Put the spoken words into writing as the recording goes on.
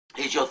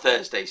Here's your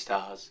Thursday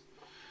stars.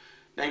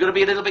 Now you've got to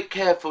be a little bit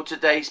careful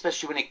today,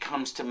 especially when it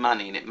comes to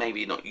money, and it may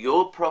be not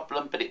your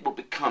problem, but it will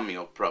become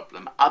your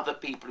problem. Other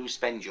people who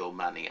spend your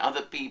money,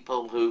 other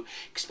people who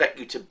expect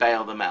you to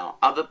bail them out,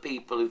 other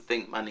people who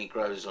think money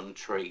grows on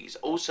trees.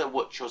 Also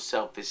watch your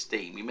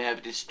self-esteem. You may have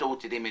a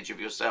distorted image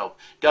of yourself.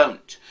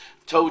 Don't.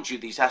 I've told you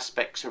these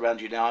aspects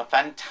around you now are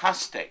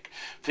fantastic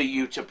for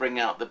you to bring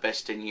out the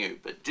best in you,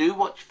 but do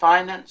watch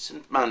finance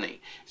and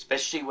money,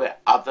 especially where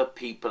other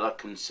people are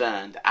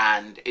concerned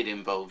and it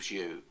involves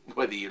you,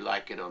 whether you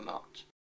like it or not.